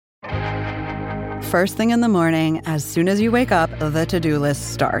First thing in the morning, as soon as you wake up, the to-do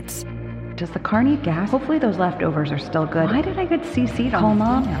list starts. Does the car need gas? Hopefully those leftovers are still good. Why did I get CC'd on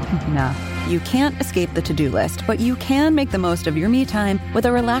Mom? No. You can't escape the to-do list, but you can make the most of your me time with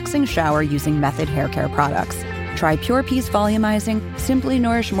a relaxing shower using Method Hair Care products. Try Pure Peace Volumizing, Simply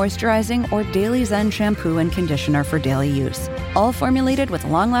Nourish Moisturizing, or Daily Zen Shampoo and Conditioner for daily use. All formulated with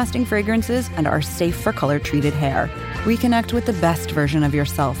long-lasting fragrances and are safe for color-treated hair. Reconnect with the best version of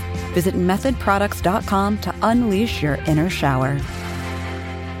yourself. Visit methodproducts.com to unleash your inner shower.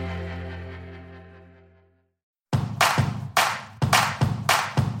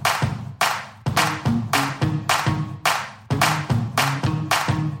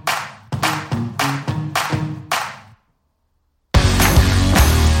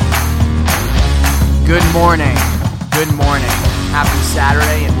 Good morning. Happy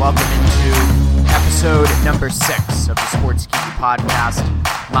Saturday and welcome into episode number 6 of the Sports Geeky Podcast.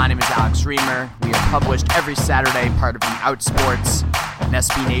 My name is Alex Reamer. We are published every Saturday, part of the Outsports and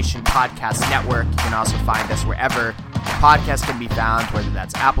SB Nation Podcast Network. You can also find us wherever podcasts can be found, whether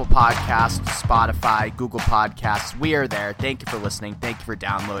that's Apple Podcasts, Spotify, Google Podcasts. We are there. Thank you for listening. Thank you for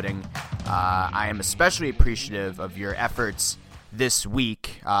downloading. I am especially appreciative of your efforts this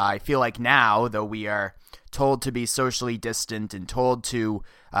week. I feel like now, though we are told to be socially distant and told to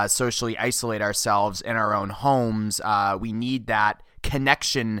socially isolate ourselves in our own homes, we need that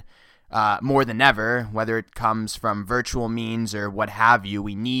connection more than ever, whether it comes from virtual means or what have you.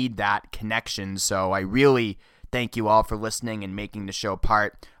 We need that connection. So I really thank you all for listening and making the show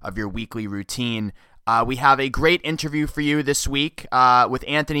part of your weekly routine. We have a great interview for you this week with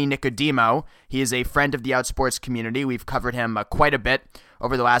Anthony Nicodemo. He is a friend of the Outsports community. We've covered him quite a bit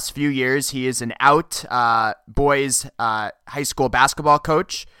over the last few years. He is an boys high school basketball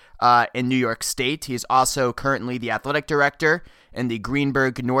coach in New York State. He is also currently the athletic director in the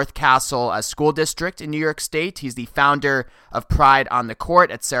Greenberg North Castle School District in New York State. He's the founder of Pride on the Court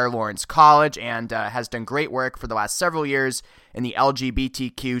at Sarah Lawrence College and has done great work for the last several years in the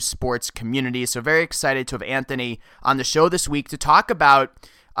LGBTQ sports community. So very excited to have Anthony on the show this week to talk about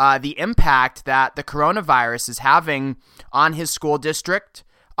the impact that the coronavirus is having on his school district,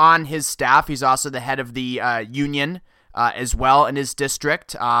 on his staff. He's also the head of the union as well in his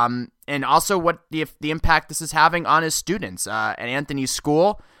district, and also what the impact this is having on his students. At Anthony's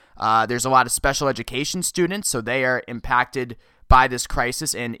school, there's a lot of special education students, so they are impacted by this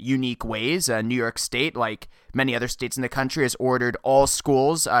crisis in unique ways. New York State, like many other states in the country, has ordered all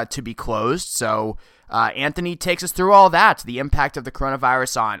schools to be closed. So Anthony takes us through all that, the impact of the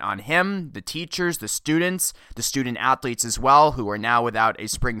coronavirus on him, the teachers, the students, the student athletes as well, who are now without a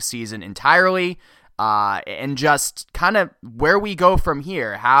spring season entirely, and just kind of where we go from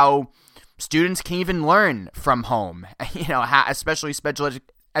here, how students can even learn from home, especially special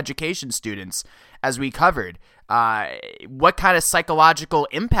education students, as we covered. What kind of psychological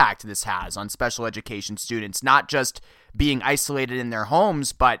impact this has on special education students, not just being isolated in their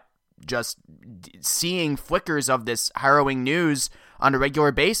homes, but just seeing flickers of this harrowing news on a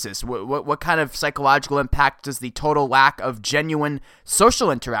regular basis. What kind of psychological impact does the total lack of genuine social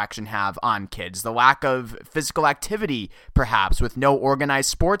interaction have on kids? The lack of physical activity, perhaps, with no organized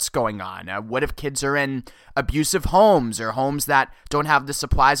sports going on? What if kids are in abusive homes or homes that don't have the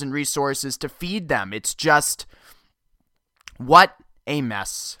supplies and resources to feed them? It's just, what a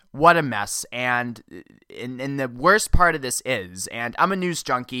mess. What a mess. And the worst part of this is, and I'm a news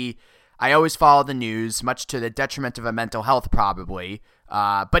junkie, I always follow the news, much to the detriment of my mental health probably,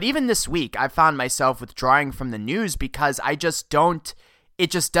 but even this week I found myself withdrawing from the news because it just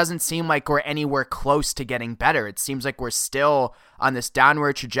doesn't seem like we're anywhere close to getting better. It seems like we're still on this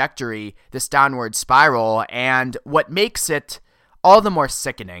downward trajectory, this downward spiral, and what makes it all the more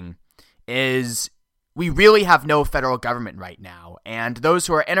sickening is we really have no federal government right now, and those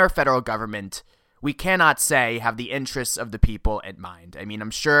who are in our federal government, we cannot say have the interests of the people at mind. I mean,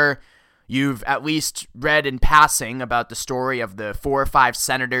 I'm sure you've at least read in passing about the story of the 4 or 5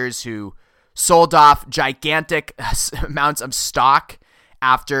 senators who sold off gigantic amounts of stock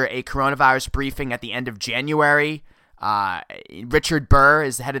after a coronavirus briefing at the end of January. Richard Burr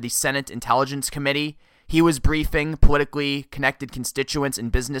is the head of the Senate Intelligence Committee. He was briefing politically connected constituents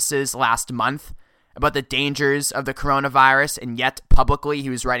and businesses last month about the dangers of the coronavirus, and yet publicly he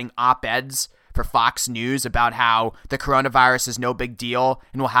was writing op-eds for Fox News about how the coronavirus is no big deal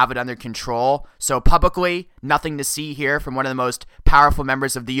and will have it under control. So publicly, nothing to see here from one of the most powerful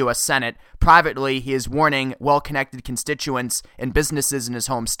members of the U.S. Senate. Privately, he is warning well-connected constituents and businesses in his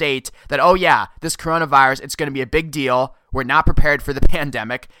home state that, oh yeah, this coronavirus, it's going to be a big deal. We're not prepared for the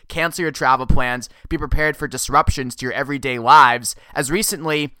pandemic. Cancel your travel plans. Be prepared for disruptions to your everyday lives. As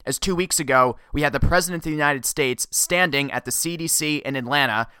recently as 2 weeks ago, we had the President of the United States standing at the CDC in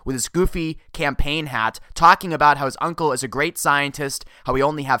Atlanta with his goofy campaign hat, talking about how his uncle is a great scientist, how we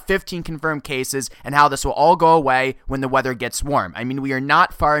only have 15 confirmed cases, and how this will all go away when the weather gets warm. I mean, we are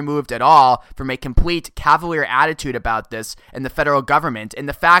not far removed at all from a complete cavalier attitude about this in the federal government. And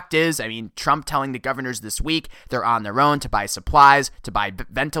the fact is, I mean, Trump telling the governors this week they're on their own to buy supplies, to buy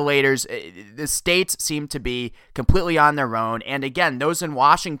ventilators. The states seem to be completely on their own. And again, those in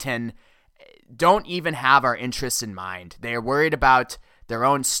Washington don't even have our interests in mind. They are worried about their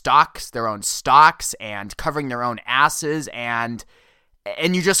own stocks, and covering their own asses. And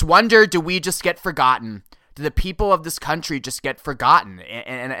you just wonder, do we just get forgotten? Do the people of this country just get forgotten?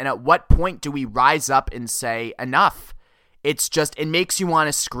 And at what point do we rise up and say enough? It makes you want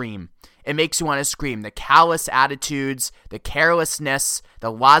to scream. It makes you want to scream. The callous attitudes, the carelessness,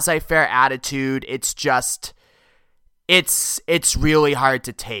 the laissez-faire attitude, it's really hard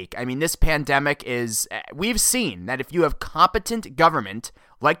to take. I mean, this pandemic we've seen that if you have competent government,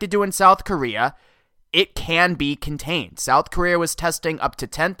 like they do in South Korea, it can be contained. South Korea was testing up to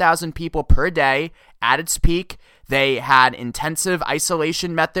 10,000 people per day at its peak. They had intensive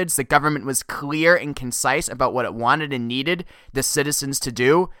isolation methods. The government was clear and concise about what it wanted and needed the citizens to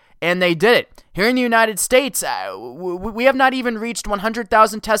do, and they did it. Here in the United States, we have not even reached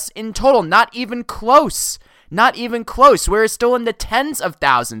 100,000 tests in total. Not even close. Not even close. We're still in the tens of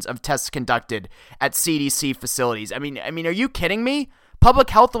thousands of tests conducted at CDC facilities. I mean, are you kidding me? Public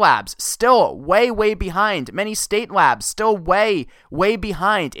health labs still way behind. Many state labs still way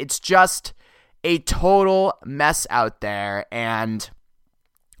behind. It's just a total mess out there, and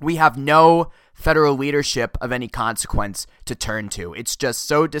we have no federal leadership of any consequence to turn to. It's just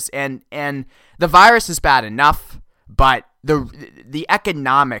so and the virus is bad enough, but the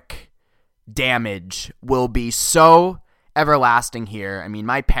economic damage will be so everlasting here. I mean,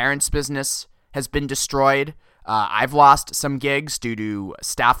 my parents' business has been destroyed. I've lost some gigs due to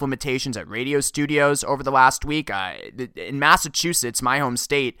staff limitations at radio studios over the last week. In Massachusetts, my home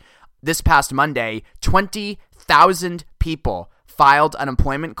state, this past Monday, 20,000 people filed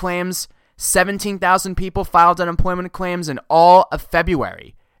unemployment claims. 17,000 people filed unemployment claims in all of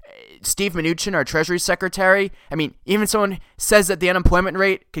February. Steve Mnuchin, our Treasury Secretary, I mean, even someone says that the unemployment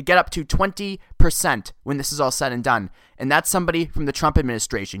rate could get up to 20% when this is all said and done. And that's somebody from the Trump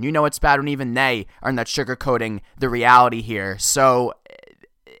administration. You know it's bad when even they are not sugarcoating the reality here. So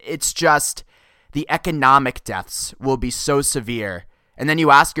it's just the economic deaths will be so severe. And then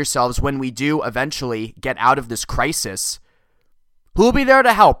you ask yourselves, when we do eventually get out of this crisis, who will be there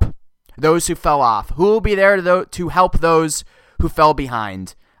to help those who fell off? Who will be there to help those who fell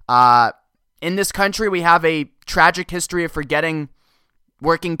behind? In this country, we have a tragic history of forgetting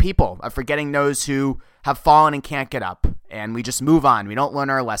working people, of forgetting those who have fallen and can't get up. And we just move on. We don't learn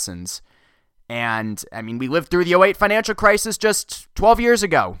our lessons. And, I mean, we lived through the 2008 financial crisis just 12 years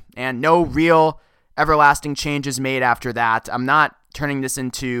ago, and no real everlasting changes made after that. I'm not turning this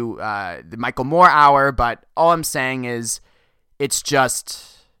into the Michael Moore hour, but all I'm saying is it's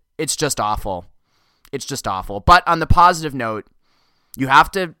just awful. It's just awful. But on the positive note, you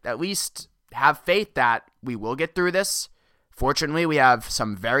have to at least have faith that we will get through this. Fortunately, we have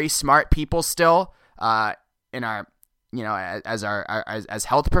some very smart people still in our, as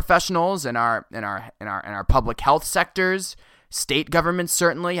health professionals in our public health sectors. State governments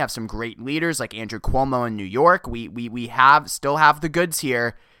certainly have some great leaders like Andrew Cuomo in New York. We still have the goods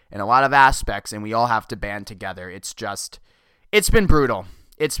here in a lot of aspects, and we all have to band together. It's been brutal.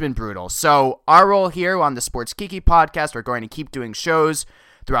 It's been brutal. So our role here on the Sports Kiki podcast, we're going to keep doing shows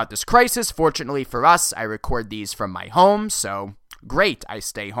throughout this crisis. Fortunately for us, I record these from my home, so great. I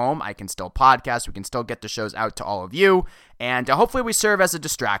stay home. I can still podcast. We can still get the shows out to all of you, and hopefully we serve as a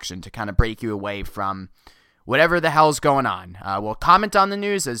distraction to kind of break you away from whatever the hell's going on. We'll comment on the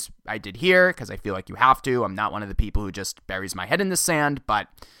news as I did here because I feel like you have to. I'm not one of the people who just buries my head in the sand, but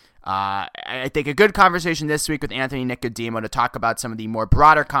I think a good conversation this week with Anthony Nicodemo to talk about some of the more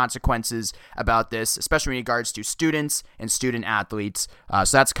broader consequences about this, especially in regards to students and student athletes.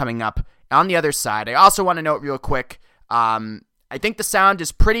 So that's coming up on the other side. I also want to note real quick, I think the sound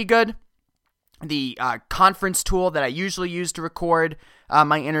is pretty good. The conference tool that I usually use to record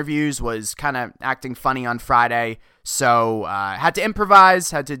my interviews was kind of acting funny on Friday, so had to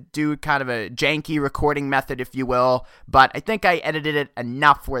improvise, had to do kind of a janky recording method, if you will, but I think I edited it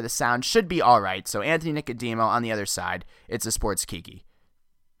enough where the sound should be all right. So Anthony Nicodemo on the other side, it's a Sports Kiki.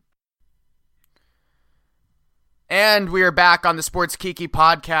 And we are back on the Sports Kiki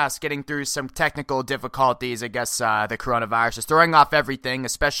podcast, getting through some technical difficulties. I guess the coronavirus is throwing off everything,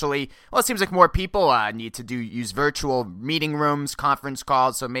 especially, well, it seems like more people need to use virtual meeting rooms, conference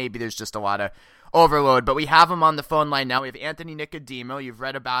calls, so maybe there's just a lot of overload. But we have him on the phone line now. We have Anthony Nicodemo. You've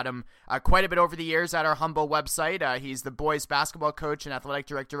read about him quite a bit over the years at our humble website. He's the boys basketball coach and athletic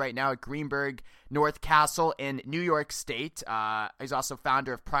director right now at Greenburgh North Castle in New York State. He's also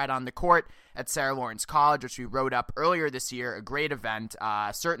founder of Pride on the Court at Sarah Lawrence College, which we wrote up earlier this year. A great event.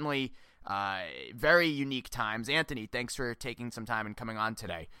 Certainly very unique times. Anthony, thanks for taking some time and coming on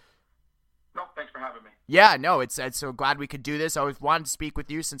today. No, thanks for having me. Yeah, no, it's so glad we could do this. I always wanted to speak with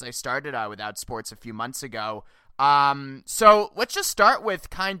you since I started Without Sports a few months ago. So let's just start with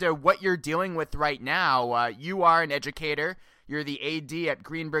kind of what you're dealing with right now. You are an educator. You're the AD at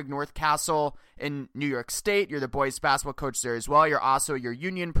Greenburgh North Castle in New York State. You're the boys basketball coach there as well. You're also your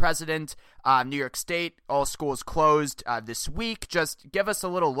union president. New York State, all schools closed this week. Just give us a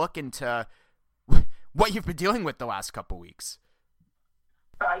little look into what you've been dealing with the last couple weeks.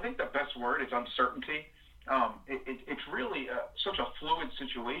 I think the best word is uncertainty. It's really such a fluid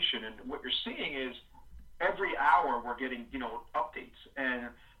situation, and what you're seeing is every hour we're getting, updates and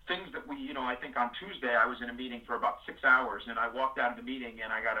things that we, I think on Tuesday I was in a meeting for about 6 hours, and I walked out of the meeting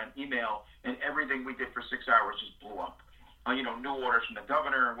and I got an email, and everything we did for 6 hours just blew up. New orders from the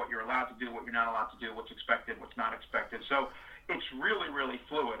governor, what you're allowed to do, what you're not allowed to do, what's expected, what's not expected. So it's really, really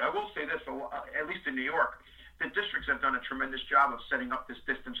fluid. I will say this, at least in New York, the districts have done a tremendous job of setting up this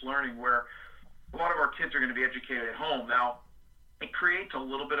distance learning where a lot of our kids are going to be educated at home. Now, it creates a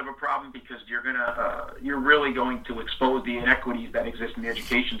little bit of a problem because you're really going to expose the inequities that exist in the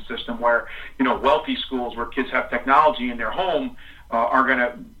education system where, wealthy schools where kids have technology in their home are going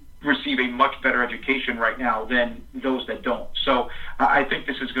to receive a much better education right now than those that don't. So I think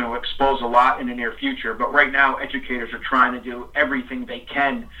this is going to expose a lot in the near future. But right now, educators are trying to do everything they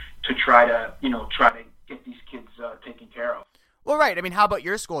can to try to get these kids taken care of. Well, right. I mean, how about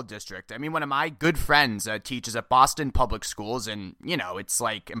your school district? I mean, one of my good friends teaches at Boston Public Schools, and, it's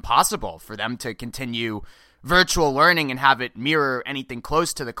like impossible for them to continue virtual learning and have it mirror anything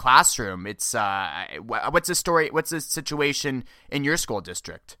close to the classroom. It's what's the story? What's the situation in your school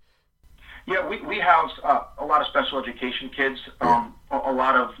district? Yeah, we have a lot of special education kids, a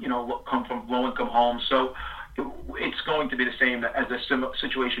lot of, come from low-income homes. So it's going to be the same as a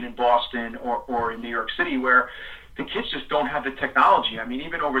situation in Boston or in New York City where the kids just don't have the technology. I mean,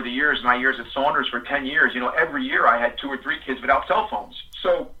 even over the years, my years at Saunders for 10 years, every year I had 2 or 3 kids without cell phones.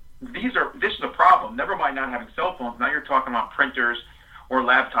 So this is a problem. Never mind not having cell phones. Now you're talking about printers or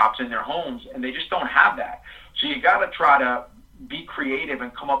laptops in their homes, and they just don't have that. So you got to try to be creative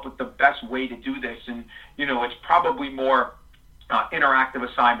and come up with the best way to do this. And, it's probably more interactive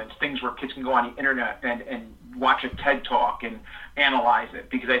assignments, things where kids can go on the internet and watch a TED Talk and analyze it,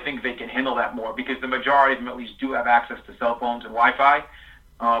 because I think they can handle that more, because the majority of them at least do have access to cell phones and Wi-Fi.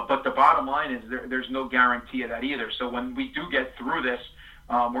 But the bottom line is there's no guarantee of that either. So when we do get through this,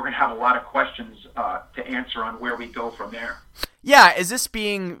 we're going to have a lot of questions to answer on where we go from there. Yeah, is this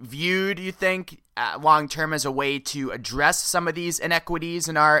being viewed, you think, long-term as a way to address some of these inequities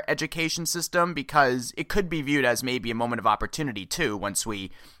in our education system? Because it could be viewed as maybe a moment of opportunity, too, once we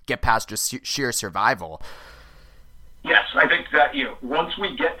get past just sheer survival. Yes, I think that, once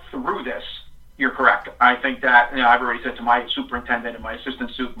we get through this, you're correct. I think that, I've already said to my superintendent and my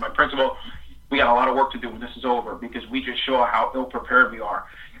assistant sup, my principal, we got a lot of work to do when this is over, because we just show how ill-prepared we are.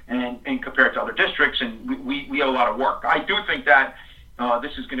 And compared to other districts, and we have a lot of work. I do think that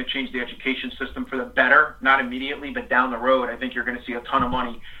this is going to change the education system for the better, not immediately, but down the road, I think you're going to see a ton of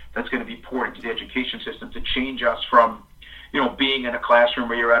money that's going to be poured into the education system to change us from, being in a classroom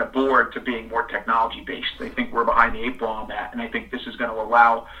where you're at a board to being more technology-based. I think we're behind the 8 ball on that, and I think this is going to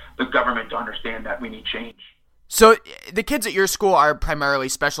allow the government to understand that we need change. So the kids at your school are primarily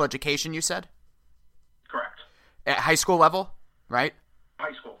special education, you said? Correct. At high school level, right?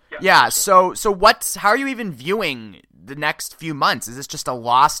 High school. Yeah. So how are you even viewing the next few months? Is this just a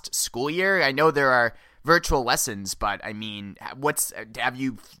lost school year? I know there are virtual lessons, but I mean,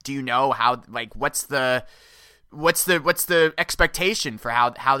 do you know how, like, what's the expectation for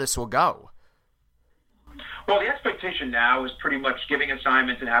how this will go? Well, the expectation now is pretty much giving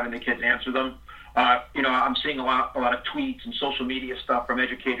assignments and having the kids answer them. I'm seeing a lot of tweets and social media stuff from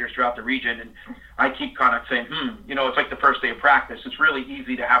educators throughout the region, and I keep kind of saying, it's like the first day of practice. It's really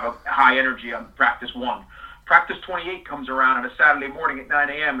easy to have a high energy on practice 1. Practice 28 comes around on a Saturday morning at 9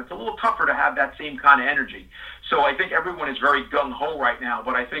 a.m. It's a little tougher to have that same kind of energy. So I think everyone is very gung-ho right now,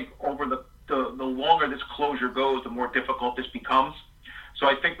 but I think over the longer this closure goes, the more difficult this becomes. So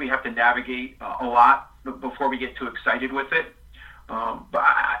I think we have to navigate a lot before we get too excited with it. But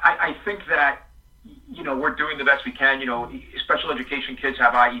I think that, we're doing the best we can. Special education kids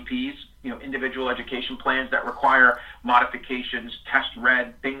have IEPs, individual education plans that require modifications, test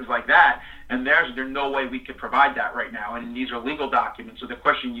read, things like that. And there's no way we could provide that right now. And these are legal documents. So the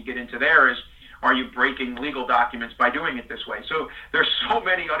question you get into there is, are you breaking legal documents by doing it this way? So there's so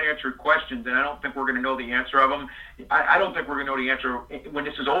many unanswered questions, and I don't think we're going to know the answer of them. I don't think we're going to know the answer when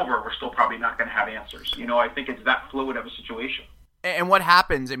this is over. We're still probably not going to have answers. I think it's that fluid of a situation. And what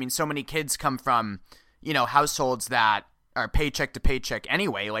happens? I mean, so many kids come from, households that are paycheck to paycheck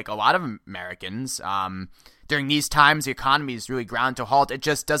anyway, like a lot of Americans. During these times, the economy is really ground to a halt. It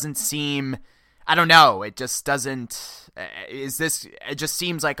just doesn't seem, I don't know, it just doesn't, it just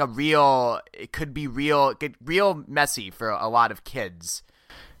seems like it could be get real messy for a lot of kids.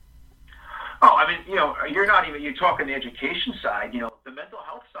 Oh, I mean, you're talking the education side, the mental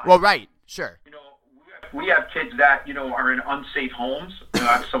health side. Well, right, sure. We have kids that, are in unsafe homes.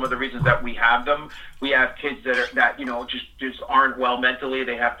 Some of the reasons that we have them. We have kids that just aren't well mentally.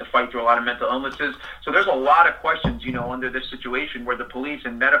 They have to fight through a lot of mental illnesses. So there's a lot of questions, under this situation where the police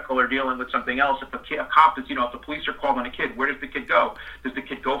and medical are dealing with something else. If a cop is, if the police are called on a kid, where does the kid go? Does the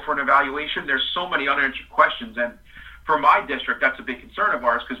kid go for an evaluation? There's so many unanswered questions. And for my district, that's a big concern of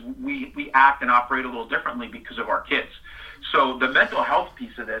ours because we act and operate a little differently because of our kids. So the mental health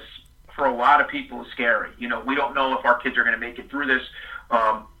piece of this, for a lot of people, is scary. We don't know if our kids are going to make it through this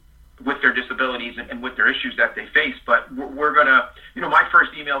with their disabilities and with their issues that they face. But we're going to, my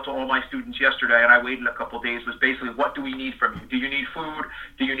first email to all my students yesterday, and I waited a couple of days, was basically, what do we need from you? Do you need food?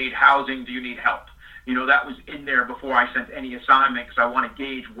 Do you need housing? Do you need help? That was in there before I sent any assignment because I want to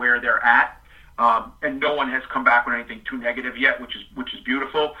gauge where they're at. And no one has come back with anything too negative yet, which is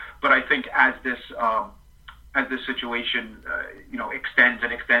beautiful. But I think as this situation, extends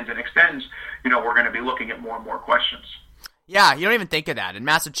and extends and extends, we're going to be looking at more and more questions. Yeah, you don't even think of that. In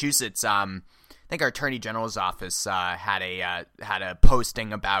Massachusetts, I think our Attorney General's office had a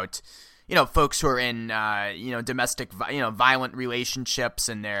posting about, folks who are in, domestic, violent relationships,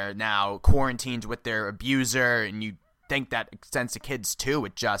 and they're now quarantined with their abuser, and you think that extends to kids too.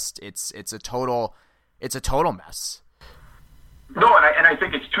 It's a total mess. No, and I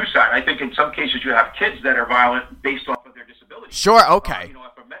think it's two-sided. I think in some cases you have kids that are violent based off of their disability. Sure, okay.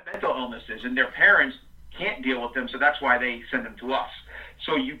 If mental illnesses and their parents can't deal with them, so that's why they send them to us.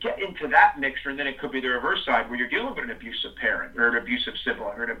 So you get into that mixture, and then it could be the reverse side where you're dealing with an abusive parent or an abusive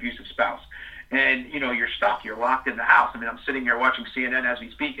sibling or an abusive spouse. And, you're stuck. You're locked in the house. I mean, I'm sitting here watching CNN as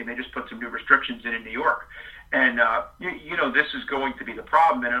we speak, and they just put some new restrictions in New York. And, this is going to be the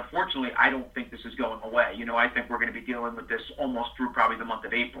problem. And unfortunately, I don't think this is going away. I think we're going to be dealing with this almost through probably the month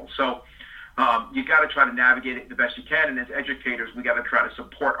of April. So you got to try to navigate it the best you can. And as educators, we got to try to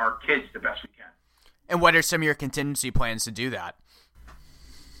support our kids the best we can. And what are some of your contingency plans to do that?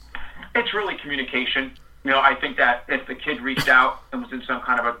 It's really communication. I think that if the kid reached out and was in some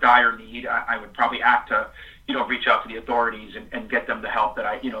kind of a dire need, I would probably act to, reach out to the authorities and get them the help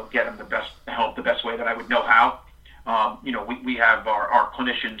that get them the best help the best way that I would know how. We have our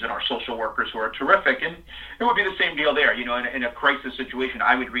clinicians and our social workers who are terrific, and it would be the same deal there. In a crisis situation,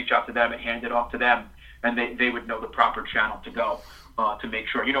 I would reach out to them and hand it off to them, and they would know the proper channel to go to make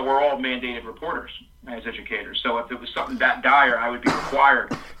sure. We're all mandated reporters as educators, so if it was something that dire, I would be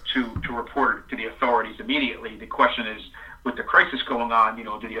required to report it to the authorities immediately. The question is, with the crisis going on,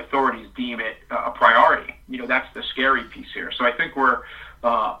 do the authorities deem it a priority? That's the scary piece here. So I think we're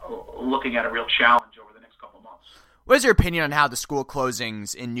looking at a real challenge over the next couple of months. What is your opinion on how the school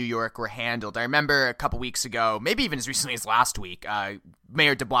closings in New York were handled? I remember a couple weeks ago, maybe even as recently as last week,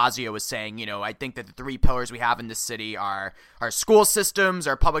 Mayor de Blasio was saying, I think that the three pillars we have in this city are our school systems,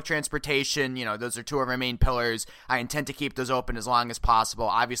 our public transportation. Those are two of our main pillars. I intend to keep those open as long as possible.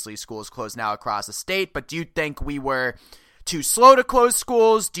 Obviously, schools closed now across the state, but do you think we were too slow to close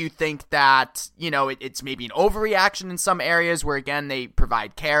schools? Do you think that, it's maybe an overreaction in some areas where, again, they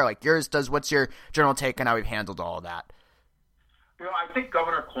provide care like yours does? What's your general take on how we've handled all of that? I think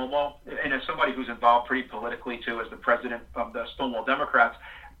Governor Cuomo, and as somebody who's involved pretty politically too, as the president of the Stonewall Democrats,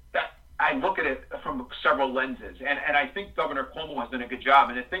 that I look at it from several lenses. And I think Governor Cuomo has done a good job.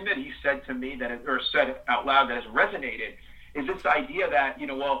 And the thing that he said to me said out loud that has resonated is this idea that,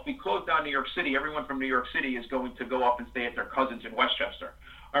 if we close down New York City, everyone from New York City is going to go up and stay at their cousins in Westchester.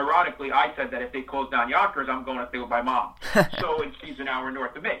 Ironically, I said that if they close down Yonkers, I'm going to stay with my mom. So he's an hour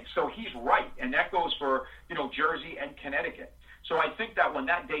north of me. So he's right. And that goes for, Jersey and Connecticut. So I think that when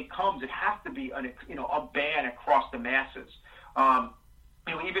that day comes, it has to be a ban across the masses.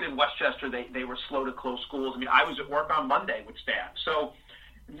 Even in Westchester, they were slow to close schools. I mean, I was at work on Monday with staff. So,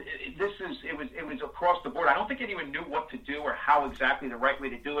 it was across the board. I don't think anyone knew what to do or how exactly the right way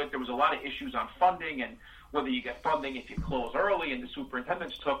to do it. There was a lot of issues on funding and whether you get funding if you close early, and the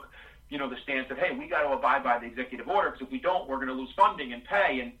superintendents took, the stance that, hey, we got to abide by the executive order, because if we don't, we're going to lose funding and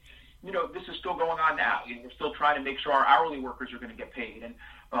pay. And, this is still going on now. We're still trying to make sure our hourly workers are going to get paid. And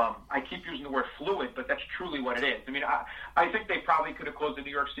I keep using the word fluid, but that's truly what it is. I mean, I think they probably could have closed the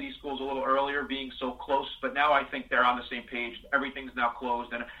New York City schools a little earlier, being so close, but now I think they're on the same page. Everything's now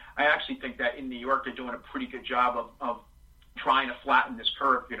closed, and I actually think that in New York they're doing a pretty good job of trying to flatten this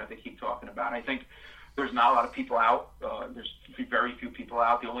curve, they keep talking about. I think there's not a lot of people out. There's very few people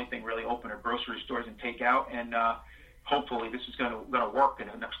out. The only thing really open are grocery stores and takeout, and hopefully this is going to work in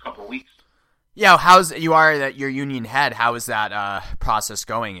the next couple of weeks. Yeah, your union head, how is that process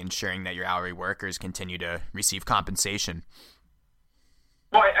going, ensuring that your hourly workers continue to receive compensation?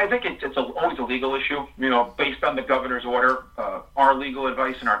 Well, I think it's always a legal issue. Based on the governor's order, our legal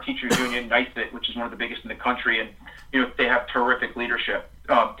advice and our teachers union, NYSIT, which is one of the biggest in the country, and they have terrific leadership.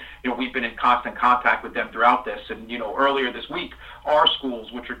 We've been in constant contact with them throughout this. And earlier this week, our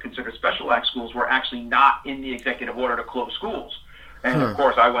schools, which are considered special act schools, were actually not in the executive order to close schools. And of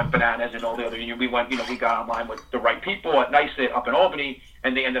course, I went bananas, and all the other union. We got online with the right people at NYSIT up in Albany,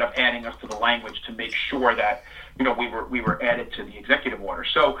 and they ended up adding us to the language to make sure that we were added to the executive order.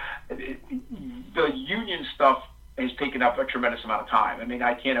 So the union stuff has taken up a tremendous amount of time. I mean,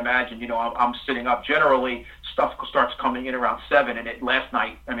 I can't imagine. I'm sitting up. Generally, stuff starts coming in around 7, and last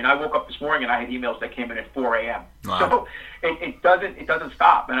night. I mean, I woke up this morning and I had emails that came in at 4 a.m. Wow. So it doesn't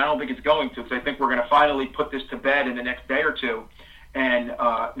stop, and I don't think it's going to, because I think we're going to finally put this to bed in the next day or two. And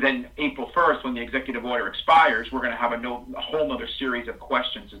then April 1st, when the executive order expires, we're going to have a whole other series of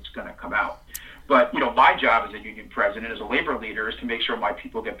questions that's going to come out. But, my job as a union president, as a labor leader, is to make sure my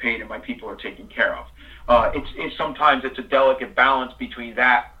people get paid and my people are taken care of. Sometimes it's a delicate balance between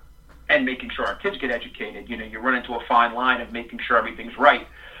that and making sure our kids get educated. You run into a fine line of making sure everything's right,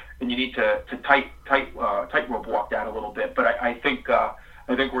 and you need to tightrope walk that a little bit. But I think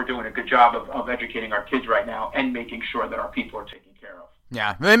we're doing a good job of educating our kids right now and making sure that our people are taken care of.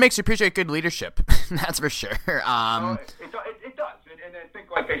 Yeah, it makes you appreciate good leadership. That's for sure. It does. And I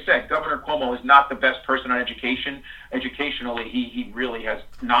think, like I said, Governor Cuomo is not the best person on education. Educationally, he really has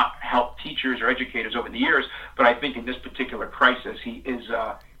not helped teachers or educators over the years. But I think in this particular crisis, he's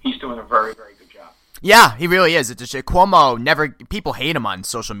doing a very, very good job. Yeah, he really is. It's just Cuomo people hate him on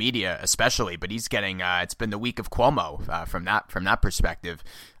social media, especially, but he's getting. It's been the week of Cuomo from that perspective.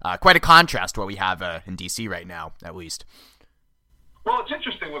 Quite a contrast to what we have in D.C. right now, at least. Well, it's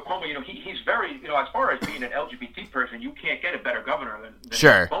interesting with Cuomo. He's very, as far as being an LGBT person, you can't get a better governor than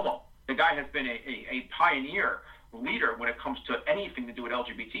sure. Cuomo. The guy has been a pioneer leader when it comes to anything to do with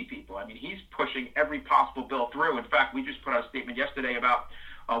LGBT people. I mean, he's pushing every possible bill through. In fact, we just put out a statement yesterday about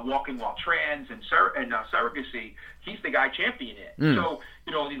walking while trans and surrogacy. He's the guy championing it. So,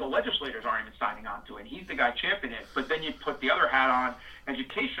 the legislators aren't even signing on to it. He's the guy championing it. But then you put the other hat on,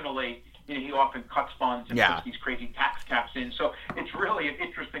 educationally. He often cuts funds and puts these crazy tax caps in. So it's really an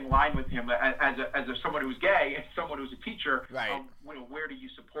interesting line with him as someone who's gay and someone who's a teacher. Right. Where do you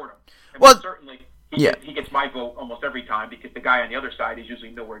support him? Well, certainly he gets my vote almost every time, because the guy on the other side is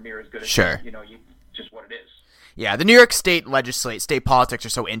usually nowhere near as good as him. Just what it is. Yeah, the New York state politics are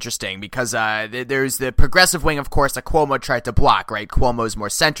so interesting because there's the progressive wing, of course, that Cuomo tried to block, right? Cuomo's more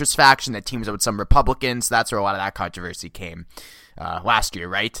centrist faction that teams up with some Republicans. That's where a lot of that controversy came last year,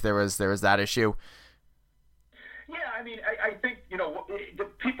 right? There was that issue. Yeah, I mean, I think, the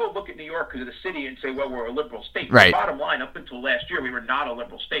people look at New York because of the city and say, well, we're a liberal state. Right. The bottom line, up until last year, we were not a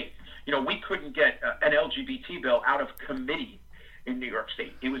liberal state. We couldn't get an LGBT bill out of committee in New York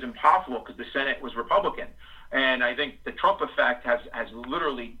State. It was impossible because the Senate was Republican. And I think the Trump effect has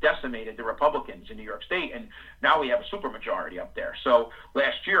literally decimated the Republicans in New York State, and now we have a supermajority up there. So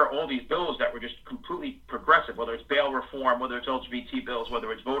last year, all these bills that were just completely progressive, whether it's bail reform, whether it's LGBT bills,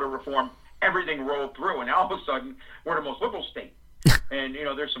 whether it's voter reform, everything rolled through, and now all of a sudden, we're the most liberal state. And,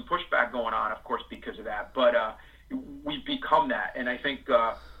 there's some pushback going on, of course, because of that. But we've become that, and I think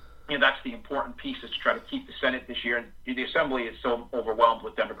that's the important piece, is to try to keep the Senate this year. And the Assembly is so overwhelmed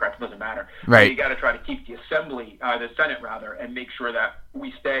with Democrats, it doesn't matter. Right. So you got to try to keep the Senate, and make sure that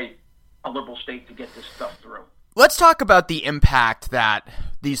we stay a liberal state to get this stuff through. Let's talk about the impact that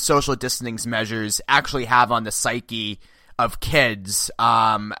these social distancing measures actually have on the psyche of kids.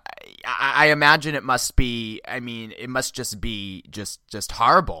 I imagine it must be. I mean, it must just be just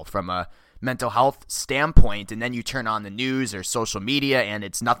horrible from a mental health standpoint, and then you turn on the news or social media and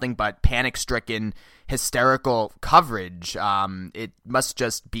it's nothing but panic-stricken, hysterical coverage. It must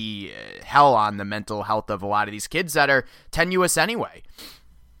just be hell on the mental health of a lot of these kids that are tenuous anyway.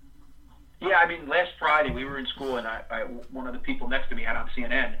 Yeah, I mean, last Friday we were in school, and one of the people next to me had on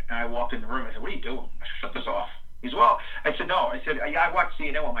CNN, and I walked in the room. I said, "What are you doing?" I said, "Shut this off." He's, "Well," I said, "No." I said, I watch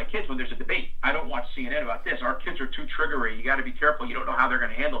CNN with my kids when there's a debate. I don't watch CNN about this. Our kids are too triggery. You got to be careful. You don't know how they're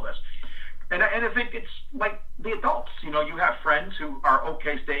going to handle this." And I think it's like the adults. You know, you have friends who are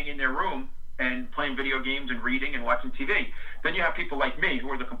okay staying in their room and playing video games and reading and watching TV. Then you have people like me who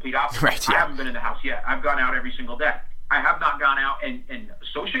are the complete opposite. Right, yeah. I haven't been in the house yet. I've gone out every single day. I have not gone out and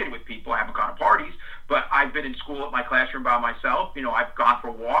associated with people. I haven't gone to parties, but I've been in school at my classroom by myself. You know, I've gone for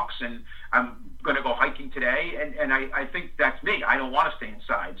walks, and I'm going to go hiking today, and I think that's me. I don't want to stay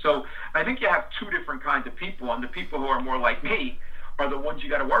inside. So I think you have two different kinds of people, and the people who are more like me are the ones you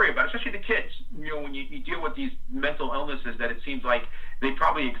got to worry about, especially the kids. You know, when you deal with these mental illnesses that it seems like they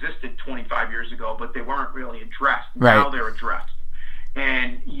probably existed 25 years ago, but they weren't really addressed. Right. Now they're addressed.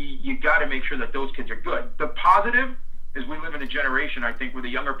 And you got to make sure that those kids are good. The positive is we live in a generation, I think, where the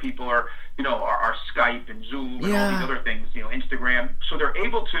younger people are Skype and Zoom and all these other things, you know, Instagram. So they're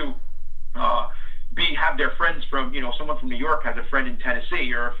able to have their friends from, you know, someone from New York has a friend in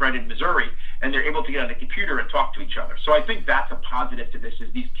Tennessee or a friend in Missouri, and they're able to get on the computer and talk to each other. So I think that's a positive to this,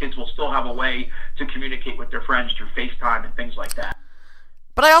 is these kids will still have a way to communicate with their friends through FaceTime and things like that.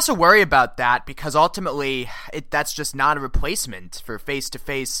 But I also worry about that because ultimately that's just not a replacement for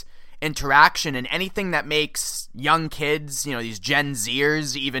face-to-face interaction, and anything that makes young kids, you know, these Gen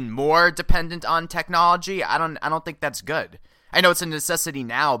Zers, even more dependent on technology, I don't think that's good. I know it's a necessity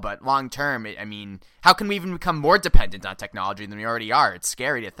now, but long term, I mean, how can we even become more dependent on technology than we already are? It's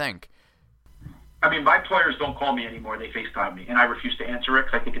scary to think. I mean, my players don't call me anymore. They FaceTime me, and I refuse to answer it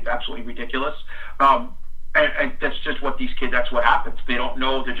because I think it's absolutely ridiculous. And that's just what these kids, that's what happens. They don't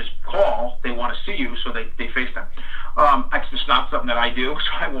know to just call. They want to see you, so they FaceTime. That's just not something that I do,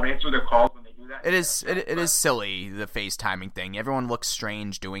 so I won't answer their calls when they do that. It is silly, the FaceTiming thing. Everyone looks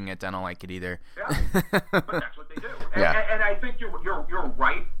strange doing it. I don't like it either. Yeah, but that's what they do. And I think you're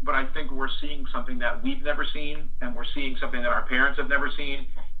right, but I think we're seeing something that we've never seen, and we're seeing something that our parents have never seen,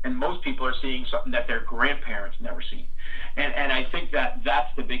 and most people are seeing something that their grandparents never seen. And I think that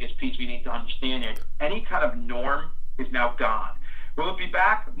that's the biggest piece we need to understand here. Any kind of norm is now gone. Will it be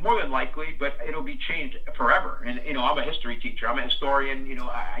back? More than likely, but it'll be changed forever. And, you know, I'm a history teacher. I'm a historian. You know,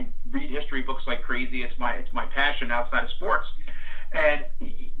 I read history books like crazy. It's my passion outside of sports. And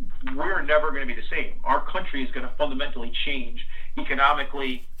we're never going to be the same. Our country is going to fundamentally change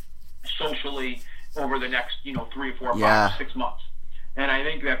economically, socially over the next, 3 or 4, 5, 6 months. And I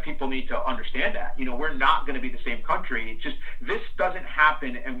think that people need to understand that. You know, we're not going to be the same country. It's just, this doesn't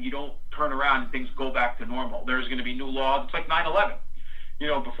happen and you don't turn around and things go back to normal. There's going to be new laws. It's like 9/11. You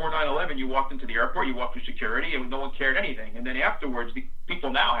know, before 9/11, you walked into the airport, you walked through security, and no one cared anything. And then afterwards, the people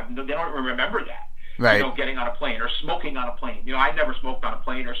now, they don't even remember that. Right. You know, getting on a plane or smoking on a plane. You know, I never smoked on a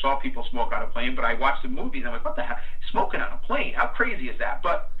plane or saw people smoke on a plane, but I watched the movies and I'm like, what the hell? Smoking on a plane? How crazy is that?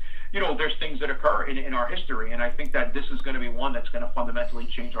 But, you know, there's things that occur in our history, and I think that this is going to be one that's going to fundamentally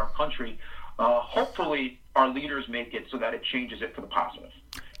change our country. Hopefully, our leaders make it so that it changes it for the positive.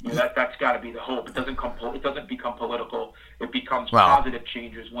 You know, that's got to be the hope. It doesn't become political. It becomes positive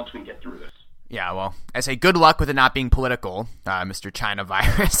changes once we get through this. Yeah, well, I say good luck with it not being political, Mr. China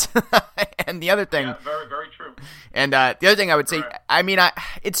virus. And the other thing, very, very true. And the other thing I would say, I mean,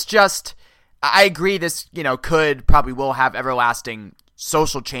 it's just, I agree. This, probably will have everlasting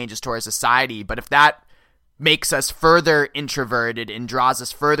social changes to our society, but if that makes us further introverted and draws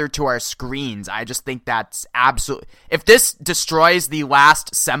us further to our screens, I just think that's absolutely, if this destroys the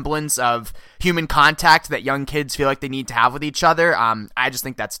last semblance of human contact that young kids feel like they need to have with each other, I just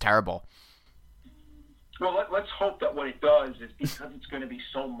think that's terrible. Well, let's hope that what it does is, because it's going to be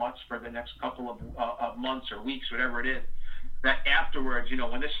so much for the next couple of months or weeks, whatever it is, that afterwards,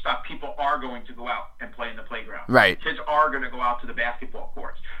 when this stops, people are going to go out and play in the playground. Right. Kids are going to go out to the basketball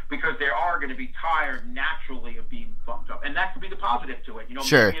courts because they are going to be tired naturally of being bumped up. And that could be the positive to it.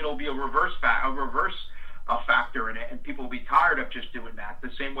 Sure. Maybe it'll be a reverse factor in it, and people will be tired of just doing that.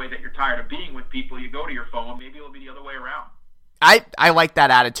 The same way that you're tired of being with people, you go to your phone, maybe it'll be the other way around. I like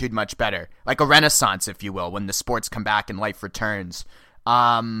that attitude much better. Like a renaissance, if you will, when the sports come back and life returns.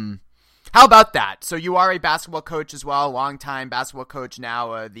 How about that? So you are a basketball coach as well, longtime basketball coach,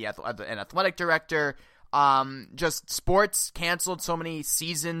 now an athletic director. Just sports canceled so many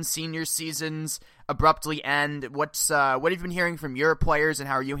seasons, senior seasons abruptly end. What have you been hearing from your players, and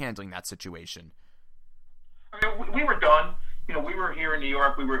how are you handling that situation? I mean, we were done. We were here in New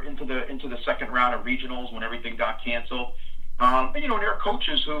York. We were into the second round of regionals when everything got canceled. And there are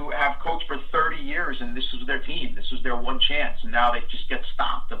coaches who have coached for 30 years, and this was their team. This was their one chance, and now they just get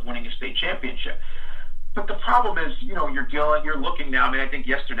stopped of winning a state championship. But the problem is, you're looking now. I mean, I think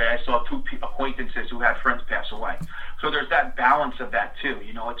yesterday I saw two acquaintances who had friends pass away. So there's that balance of that too.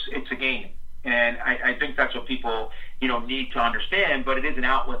 It's a game. And I think that's what people, need to understand, but it is an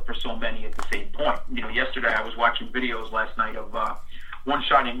outlet for so many at the same point. Yesterday I was watching videos last night of one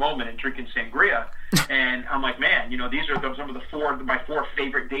shining moment and drinking sangria, and I'm like, man, these are some of my four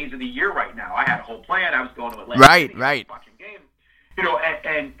favorite days of the year right now. I had a whole plan. I was going to Atlanta City, watching games,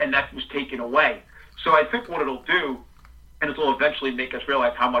 and that was taken away. So I think what it'll do, and it'll eventually make us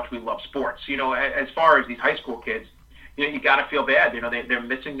realize how much we love sports. As far as these high school kids, you got to feel bad. They're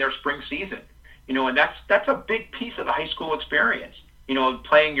missing their spring season. And that's a big piece of the high school experience.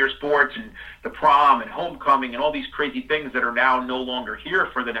 Playing your sports and the prom and homecoming and all these crazy things that are now no longer here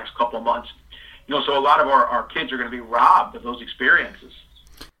for the next couple of months. So a lot of our kids are going to be robbed of those experiences.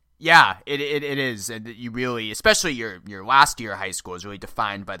 Yeah, it is. And you really, especially your last year of high school is really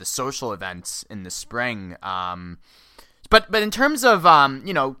defined by the social events in the spring. But in terms of,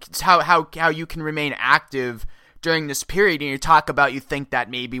 how you can remain active during this period, and you talk about, you think that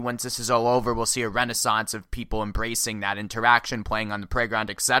maybe once this is all over, we'll see a renaissance of people embracing that interaction, playing on the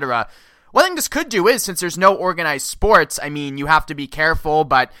playground, etc. One thing this could do is, since there's no organized sports, I mean, you have to be careful,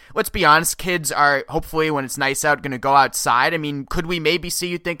 but let's be honest, kids are, hopefully, when it's nice out, going to go outside. I mean, could we maybe see,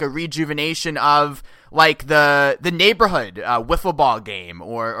 you think, a rejuvenation of, like, the neighborhood wiffle ball game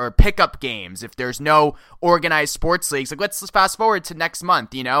or pickup games if there's no organized sports leagues? Like, let's fast forward to next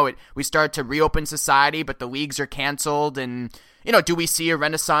month, we start to reopen society, but the leagues are canceled, and, do we see a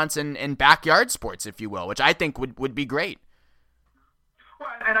renaissance in backyard sports, if you will, which I think would be great. Well,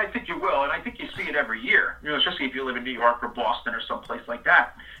 and I think you will, and I think you see it every year, especially if you live in New York or Boston or someplace like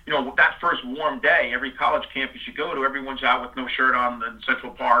that. That first warm day, every college campus you go to, everyone's out with no shirt on in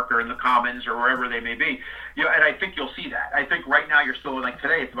Central Park or in the Commons or wherever they may be. And I think you'll see that. I think right now you're still, like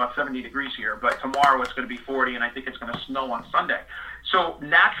today, it's about 70 degrees here, but tomorrow it's going to be 40, and I think it's going to snow on Sunday. So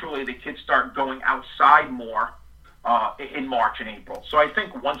naturally, the kids start going outside more in March and April. So I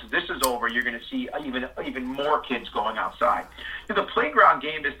think once this is over, you're going to see even more kids going outside. The playground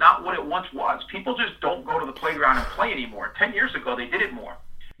game is not what it once was. People just don't go to the playground and play anymore. 10 years ago, they did it more.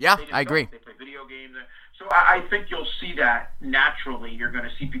 Yeah, I agree. They play video games. So I think you'll see that naturally. You're going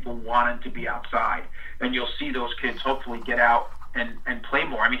to see people wanting to be outside, and you'll see those kids hopefully get out and play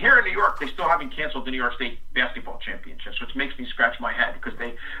more. I mean, here in New York, they still haven't canceled the New York State basketball championships, which makes me scratch my head because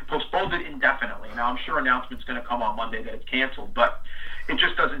they postponed it indefinitely. Now, I'm sure announcement's going to come on Monday that it's canceled, but it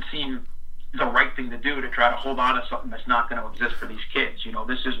just doesn't seem the right thing to do to try to hold on to something that's not going to exist for these kids.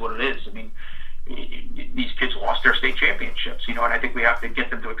 This is what it is. I mean, these kids lost their state championships, and I think we have to get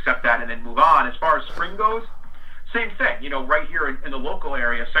them to accept that and then move on. As far as spring goes, same thing. Right here in the local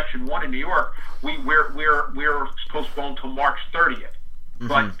area, Section 1 in New York, we're postponed till March 30th. Mm-hmm.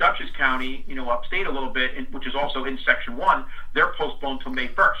 But Dutchess County, upstate a little bit, which is also in Section 1, they're postponed till May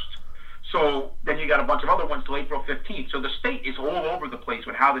 1st. So then you got a bunch of other ones till April 15th. So the state is all over the place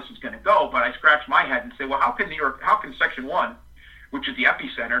with how this is going to go. But I scratch my head and say, well, how can Section 1, which is the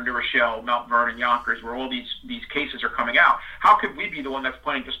epicenter, New Rochelle, Mount Vernon, Yonkers, where all these cases are coming out, how could we be the one that's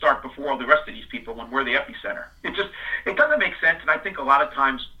planning to start before all the rest of these people when we're the epicenter? It doesn't make sense, and I think a lot of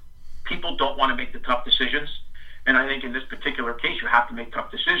times people don't want to make the tough decisions, and I think in this particular case you have to make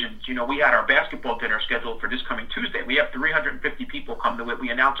tough decisions. We had our basketball dinner scheduled for this coming Tuesday. We have 350 people come to it. We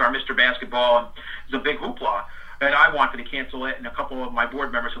announced our Mr. Basketball, and it's a big hoopla, and I wanted to cancel it, and a couple of my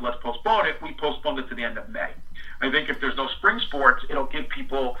board members said, let's postpone it. We postponed it to the end of May. I think if there's no spring sports, it'll give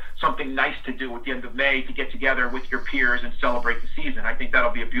people something nice to do at the end of May to get together with your peers and celebrate the season. I think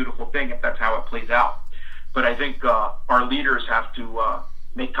that'll be a beautiful thing if that's how it plays out. But I think our leaders have to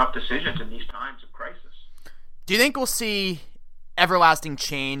make tough decisions in these times of crisis. Do you think we'll see everlasting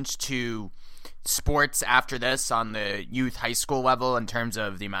change to sports after this on the youth high school level in terms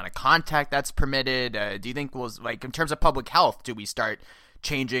of the amount of contact that's permitted? Do you think we'll, like, in terms of public health, do we start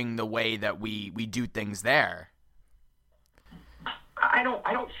changing the way that we do things there? I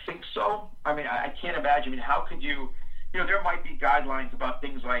don't think so. I mean, I can't imagine. I mean, how could you there might be guidelines about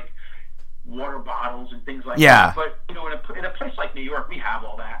things like water bottles and things like that. But, in a place like New York, we have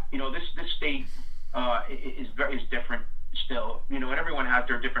all that. This state is different still, and everyone has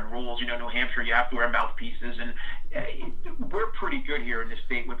their different rules. New Hampshire, you have to wear mouthpieces, and we're pretty good here in this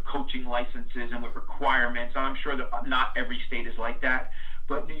state with coaching licenses and with requirements. I'm sure that not every state is like that,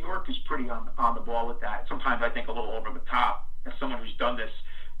 but New York is pretty on the ball with that. Sometimes I think a little over the top as someone who's done this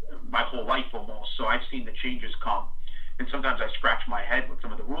my whole life almost, so I've seen the changes come, and sometimes I scratch my head with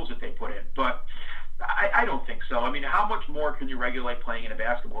some of the rules that they put in, but I don't think so. I mean, how much more can you regulate playing in a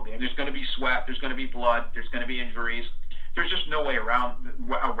basketball game? There's going to be sweat, there's going to be blood, there's going to be injuries. There's just no way around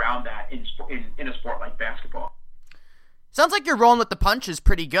around that in a sport like basketball. Sounds like you're rolling with the punches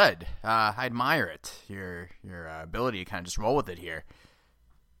pretty good. I admire it. Your ability to kind of just roll with it here.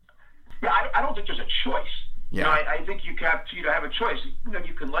 Yeah, I don't think there's a choice. Yeah. I think you have to have a choice.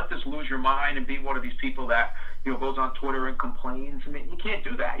 You can let this lose your mind and be one of these people that goes on Twitter and complains. I mean, you can't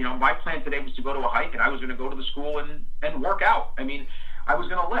do that. My plan today was to go to a hike, and I was going to go to the school and work out. I mean, I was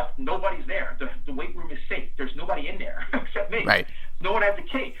going to lift. Nobody's there. The weight room is safe. There's nobody in there except me. Right. No one has the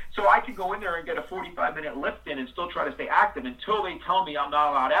key. So I could go in there and get a 45-minute lift in and still try to stay active until they tell me I'm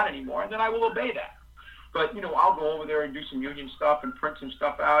not allowed out anymore, and then I will obey that. But, I'll go over there and do some union stuff and print some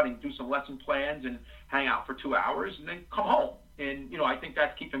stuff out and do some lesson plans and hang out for 2 hours and then come home. And, I think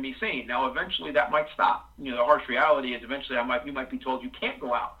that's keeping me sane. Now, eventually that might stop. The harsh reality is eventually you might be told you can't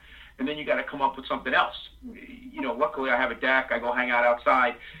go out. And then you got to come up with something else. Luckily I have a deck. I go hang out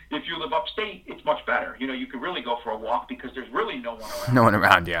outside. If you live upstate, it's much better. You can really go for a walk because there's really no one around. No one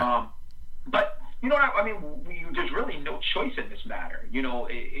around, yeah. But there's really no choice in this matter.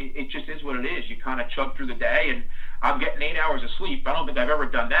 It just is what it is. You kind of chug through the day, and I'm getting 8 hours of sleep. I don't think I've ever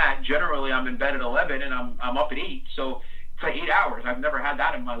done that. Generally, I'm in bed at 11, and I'm up at 8. So for 8 hours, I've never had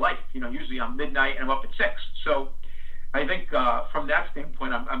that in my life. Usually I'm midnight and I'm up at 6. So I think from that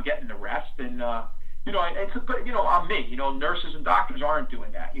standpoint, I'm getting the rest, and I'm me. Nurses and doctors aren't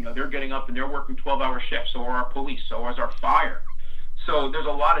doing that. They're getting up and they're working 12-hour shifts. So are our police. So is our fire. So there's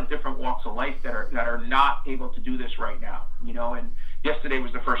a lot of different walks of life that are not able to do this right now. And yesterday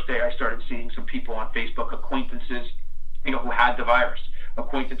was the first day I started seeing some people on Facebook, acquaintances, who had the virus,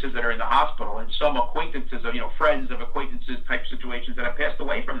 acquaintances that are in the hospital, and some acquaintances of, friends of acquaintances type situations that have passed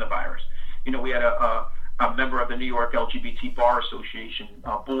away from the virus. We had a member of the New York LGBT Bar Association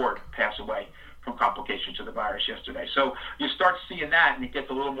board pass away from complications of the virus yesterday. So you start seeing that, and it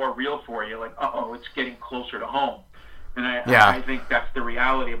gets a little more real for you, like, it's getting closer to home. And I think that's the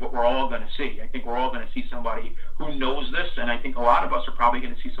reality of what we're all going to see. I think we're all going to see somebody who knows this, and I think a lot of us are probably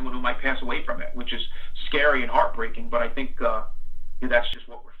going to see someone who might pass away from it, which is scary and heartbreaking, but I think that's just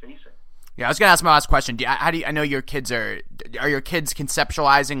what we're facing. Yeah, I was going to ask my last question. I know your kids are your kids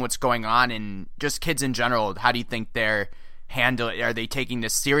conceptualizing what's going on, and just kids in general, how do you think they're handling, are they taking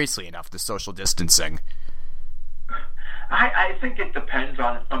this seriously enough, the social distancing? I think it depends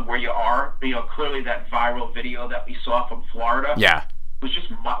on where you are. Clearly that viral video that we saw from Florida was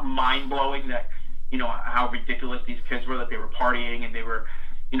just mind-blowing that, how ridiculous these kids were, that they were partying and they were,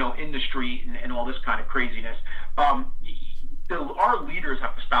 in the street and all this kind of craziness. Our leaders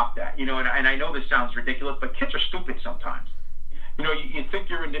have to stop that, and I know this sounds ridiculous, but kids are stupid sometimes. You think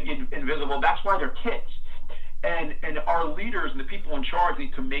you're invisible. That's why they're kids. And our leaders and the people in charge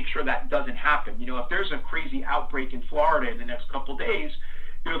need to make sure that doesn't happen. If there's a crazy outbreak in Florida in the next couple of days,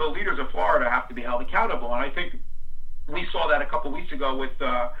 the leaders of Florida have to be held accountable. And I think we saw that a couple of weeks ago with,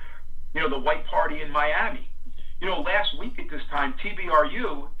 the white party in Miami. Last week at this time,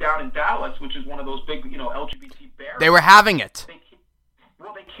 TBRU down in Dallas, which is one of those big, LGBT bears. They were having it.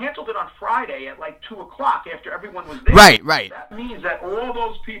 They canceled it on Friday at like 2 o'clock after everyone was there. Right. That means that all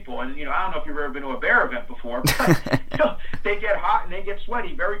those people, and I don't know if you've ever been to a bear event before, but they get hot and they get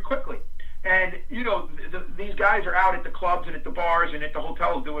sweaty very quickly. And these guys are out at the clubs and at the bars and at the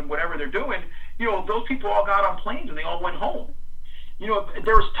hotels doing whatever they're doing. Those people all got on planes and they all went home. There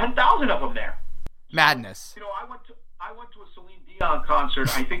was 10,000 of them there. Madness. I went to a Celine Dion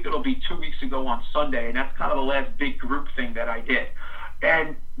concert. I think it'll be 2 weeks ago on Sunday, and that's kind of the last big group thing that I did.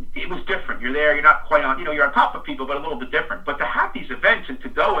 And it was different. You're there. You're not quite on. You're on top of people, but a little bit different. But to have these events and to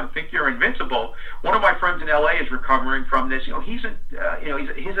go and think you're invincible. One of my friends in LA is recovering from this. He's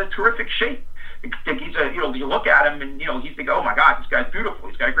a terrific shape. He's you look at him and he's thinking, oh my God, this guy's beautiful.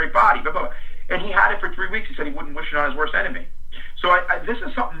 He's got a great body. Blah, blah, blah. And he had it for 3 weeks. He said he wouldn't wish it on his worst enemy. So this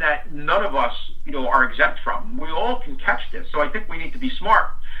is something that none of us, are exempt from. We all can catch this. So I think we need to be smart.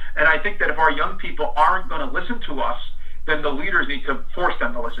 And I think that if our young people aren't going to listen to us, then the leaders need to force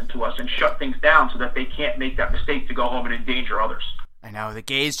them to listen to us and shut things down so that they can't make that mistake to go home and endanger others. I know, the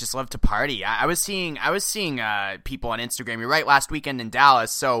gays just love to party. I was seeing people on Instagram. You're right, last weekend in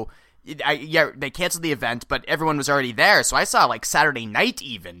Dallas. So they canceled the event, but everyone was already there. So I saw like Saturday night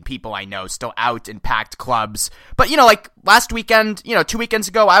even people I know still out in packed clubs. But like last weekend, 2 weekends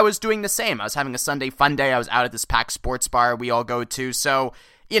ago, I was doing the same. I was having a Sunday fun day. I was out at this packed sports bar we all go to. So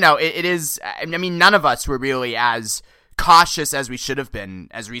it is. I mean, none of us were really as cautious as we should have been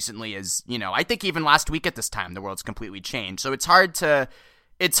as recently as, I think even last week at this time, the world's completely changed. So it's hard to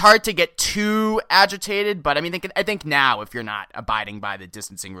get too agitated, but I mean, I think now if you're not abiding by the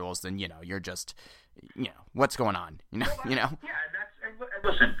distancing rules, then, you're just, what's going on, Yeah, and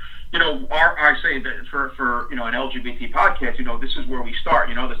listen, I say that for an LGBT podcast, this is where we start.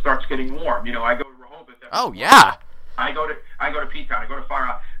 The start's getting warm. I go to Rehoboth. Oh yeah. I go to P-Town. I go to Fire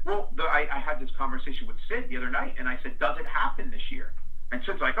Island. Well, I had this conversation with Sid the other night, and I said, "Does it happen this year?" And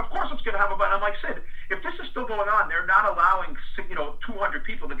Sid's like, "Of course it's going to have a button." I'm like, "Sid, if this is still going on, they're not allowing 200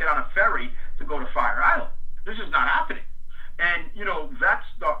 people to get on a ferry to go to Fire Island. This is not happening." And that's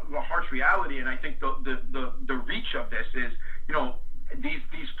the harsh reality. And I think the reach of this is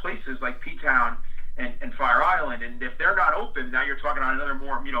these places like P-Town and Fire Island, and if they're not open, now you're talking on another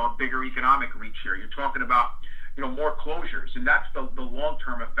more a bigger economic reach here. You're talking about more closures, and that's the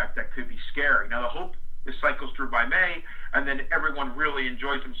long-term effect that could be scary. Now the hope this cycles through by May, and then everyone really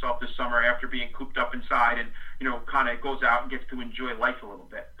enjoys himself this summer after being cooped up inside, and kind of goes out and gets to enjoy life a little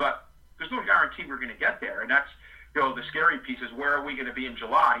bit. But there's no guarantee we're going to get there, and that's the scary piece is where are we going to be in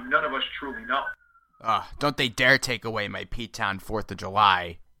July? None of us truly know. Don't they dare take away my P-Town 4th of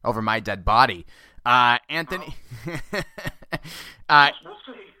July over my dead body. Anthony. We'll see.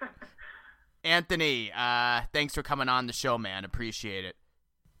 Anthony, thanks for coming on the show, man. Appreciate it.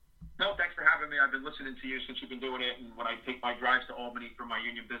 No, thanks for having me. I've been listening to you since you've been doing it, and when I take my drives to Albany for my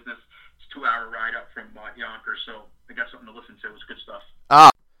union business, it's a 2-hour ride up from Yonkers, so I got something to listen to. It was good stuff.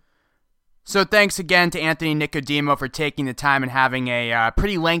 So thanks again to Anthony Nicodemo for taking the time and having a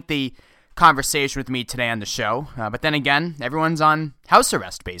pretty lengthy conversation with me today on the show. But then again, everyone's on house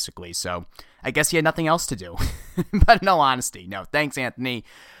arrest, basically, so I guess he had nothing else to do. But in all honesty, no, thanks, Anthony,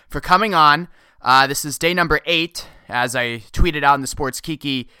 for coming on. This is day number 8, as I tweeted out in the Sports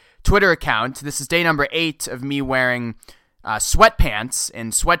Kiki Twitter account. This is day number 8 of me wearing sweatpants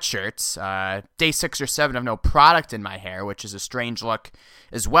and sweatshirts. Day 6 or 7 of no product in my hair, which is a strange look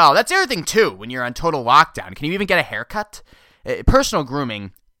as well. That's everything, too, when you're on total lockdown. Can you even get a haircut? Personal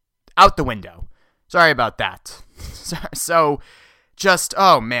grooming, out the window. Sorry about that. So, just,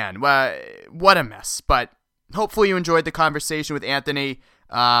 oh man, what a mess. But hopefully you enjoyed the conversation with Anthony.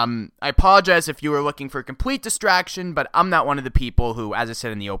 I apologize if you were looking for complete distraction, but I'm not one of the people who, as I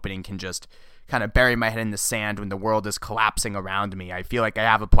said in the opening, can just kind of bury my head in the sand when the world is collapsing around me. I feel like I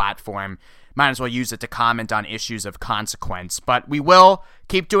have a platform. Might as well use it to comment on issues of consequence. But we will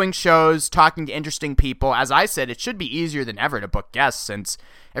keep doing shows, talking to interesting people. As I said, it should be easier than ever to book guests since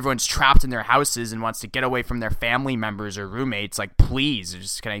everyone's trapped in their houses and wants to get away from their family members or roommates. Like,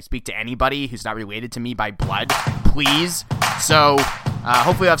 please, can I speak to anybody who's not related to me by blood? Please. So,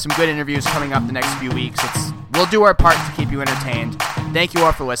 hopefully we'll have some good interviews coming up the next few weeks. We'll do our part to keep you entertained. Thank you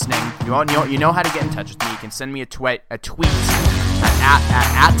all for listening. You know how to get in touch with me. You can send me a tweet at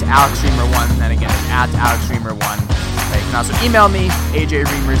AlexReamer1. Then again, at AlexReamer1. You can also email me,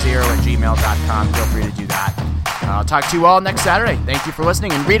 ajreamer0@gmail.com. Feel free to do that. I'll talk to you all next Saturday. Thank you for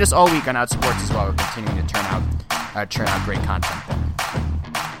listening, and read us all week on Outsports as well. We're continuing to turn out great content there.